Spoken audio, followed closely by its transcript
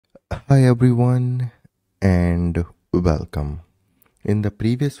Hi everyone and welcome. In the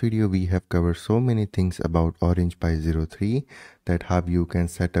previous video we have covered so many things about Orange Pi 03, that how you can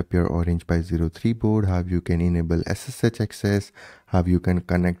set up your Orange Pi 03 board, how you can enable SSH access, how you can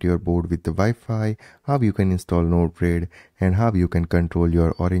connect your board with the Wi-Fi, how you can install Node-RED, and how you can control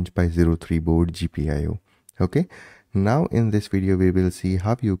your Orange Pi 03 board GPIO. Okay, now in this video we will see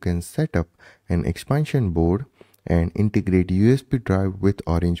how you can set up an expansion board and integrate USB drive with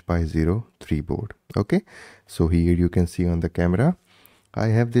Orange Pi 03 board. Okay, so here you can see on the camera I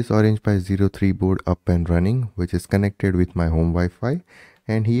have this Orange Pi 03 board up and running, which is connected with my home Wi-Fi,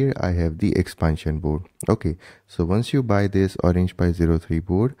 and here I have the expansion board. Okay, so once you buy this Orange Pi 03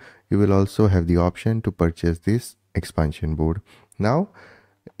 board, you will also have the option to purchase this expansion board. Now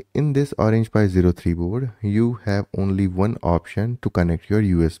in this Orange Pi 03 board, you have only one option to connect your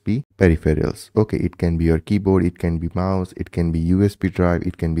USB peripherals. Okay, it can be your keyboard, it can be mouse, it can be USB drive,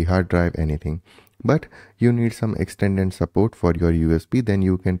 it can be hard drive, anything. But you need some extended support for your USB, then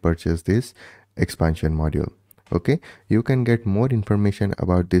you can purchase this expansion module. Okay, you can get more information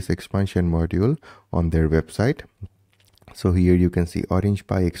about this expansion module on their website. So here you can see Orange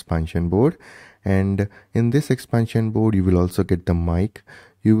Pi expansion board, and in this expansion board you will also get the mic,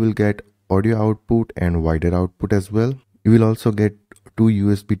 you will get audio output and wider output as well. You will also get two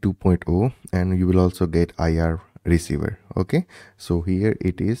USB 2.0 and you will also get IR receiver. Okay, so here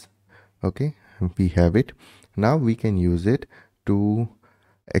it is. Okay, we have it. Now we can use it to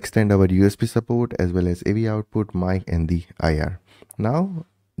extend our USB support as well as AV output, mic, and the IR. Now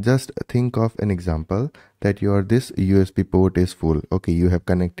just think of an example that this USB port is full. Okay, you have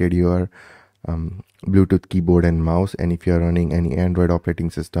connected your Bluetooth keyboard and mouse, and if you are running any Android operating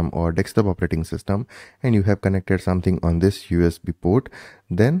system or desktop operating system and you have connected something on this USB port,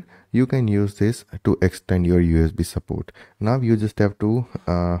 then you can use this to extend your USB support. Now you just have to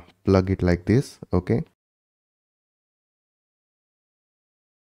plug it like this. Okay,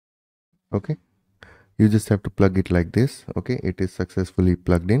 you just have to plug it like this. Okay, it is successfully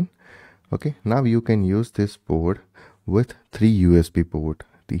plugged in. Okay, now you can use this board with 3 USB port.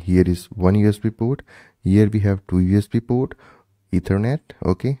 Here is one USB port, here we have 2 USB port, Ethernet.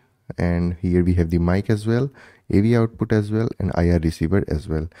 Okay, and here we have the mic as well, AV output as well, and IR receiver as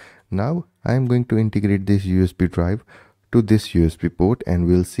well. Now I am going to integrate this USB drive to this USB port and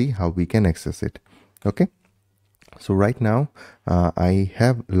we'll see how we can access it. Okay, so right now I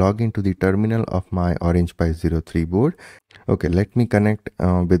have logged into the terminal of my Orange Pi 03 board. Okay, let me connect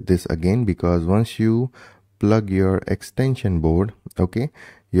with this again, because once you plug your extension board, okay,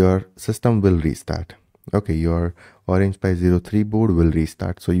 your system will restart. Okay, your Orange Pi 03 board will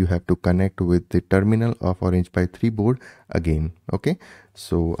restart, so you have to connect with the terminal of Orange Pi 3 board again. Okay,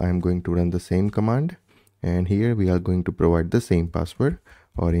 so I'm going to run the same command, and here we are going to provide the same password,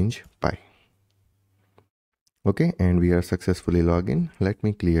 Orange Pi. Okay, and we are successfully logged in. Let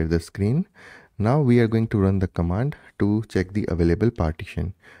me clear the screen. Now we are going to run the command to check the available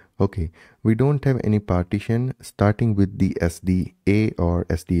partition. Okay, we don't have any partition starting with the SDA or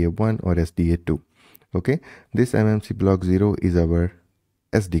SDA1 or SDA2. Okay, this MMC block 0 is our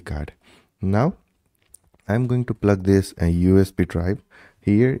SD card. Now I'm going to plug this USB drive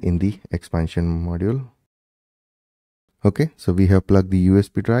here in the expansion module. Okay, so we have plugged the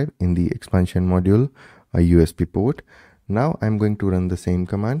USB drive in the expansion module, a USB port. Now I'm going to run the same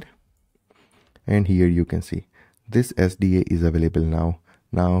command, and here you can see this SDA is available now.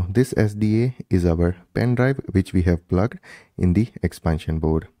 Now this SDA is our pen drive which we have plugged in the expansion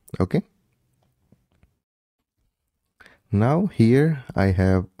board. Okay, now here I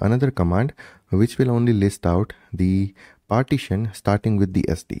have another command which will only list out the partition starting with the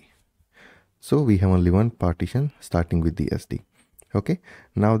SD. So we have only one partition starting with the SD. Okay,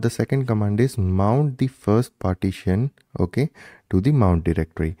 now the second command is mount the first partition, okay, to the mount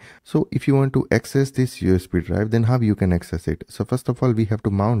directory. So if you want to access this USB drive, then how you can access it? So first of all we have to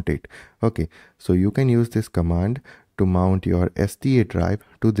mount it. Okay, so you can use this command to mount your SDA drive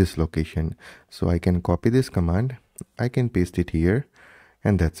to this location. So I can copy this command, I can paste it here,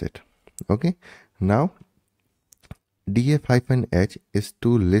 and that's it. Okay, now df-h is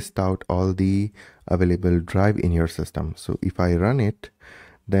to list out all the available drive in your system. So if I run it,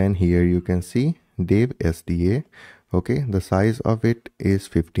 then here you can see dev SDA. Okay, the size of it is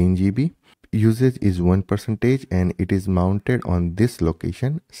 15 GB, usage is 1%, and it is mounted on this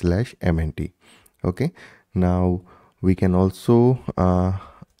location /mnt. Okay, now we can also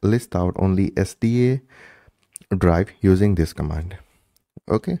list out only SDA drive using this command.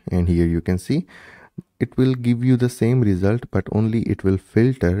 Okay, and here you can see it will give you the same result, but only it will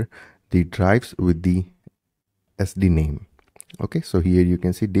filter the drives with the SD name. Okay, so here you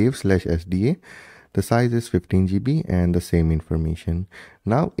can see dev/sda. The size is 15 GB and the same information.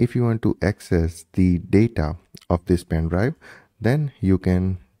 Now, if you want to access the data of this pen drive, then you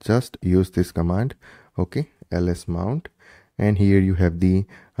can just use this command, okay, ls mount, and here you have the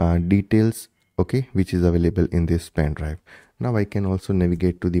details, okay, which is available in this pen drive. Now I can also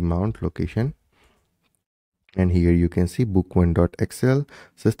navigate to the mount location, and here you can see book1.xl,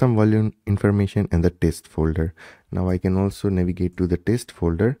 system volume information, and the test folder. Now I can also navigate to the test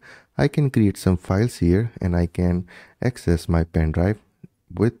folder. I can create some files here and I can access my pen drive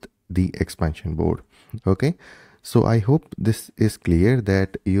with the expansion board. Okay, so I hope this is clear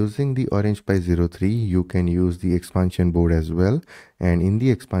that using the Orange Pi 03 you can use the expansion board as well, and in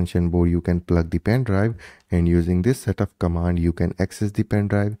the expansion board you can plug the pen drive, and using this set of command you can access the pen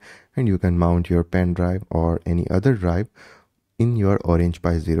drive and you can mount your pen drive or any other drive in your Orange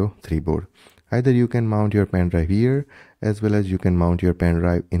Pi 03 board. Either you can mount your pen drive here, as well as you can mount your pen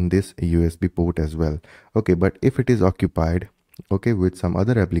drive in this USB port as well. Okay, but if it is occupied, okay, with some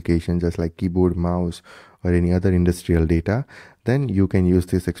other application just like keyboard, mouse, or any other industrial data, then you can use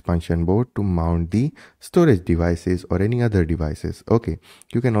this expansion board to mount the storage devices or any other devices. Okay,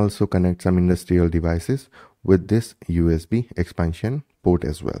 you can also connect some industrial devices with this USB expansion port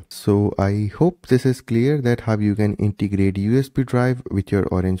as well. So I hope this is clear that how you can integrate USB drive with your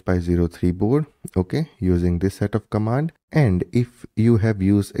Orange Pi 03 board, okay, using this set of command. And if you have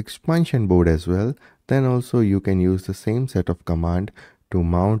used expansion board as well, then also you can use the same set of command to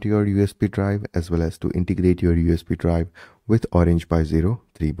mount your USB drive as well as to integrate your USB drive with Orange Pi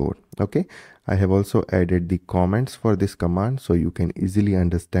 03 board. Okay, I have also added the comments for this command so you can easily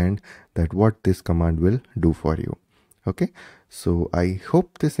understand that what this command will do for you. Okay, so I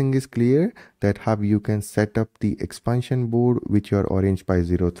hope this thing is clear that how you can set up the expansion board with your Orange Pi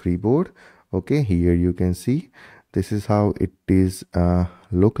 03 board. Okay, here you can see this is how it is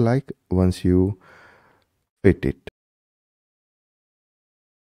look like once you fit it.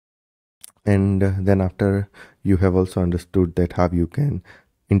 And then after you have also understood that how you can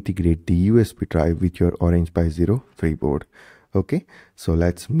integrate the USB drive with your Orange Pi 03 board. Okay, so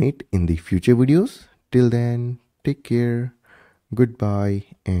let's meet in the future videos. Till then, take care, goodbye,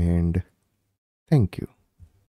 and thank you.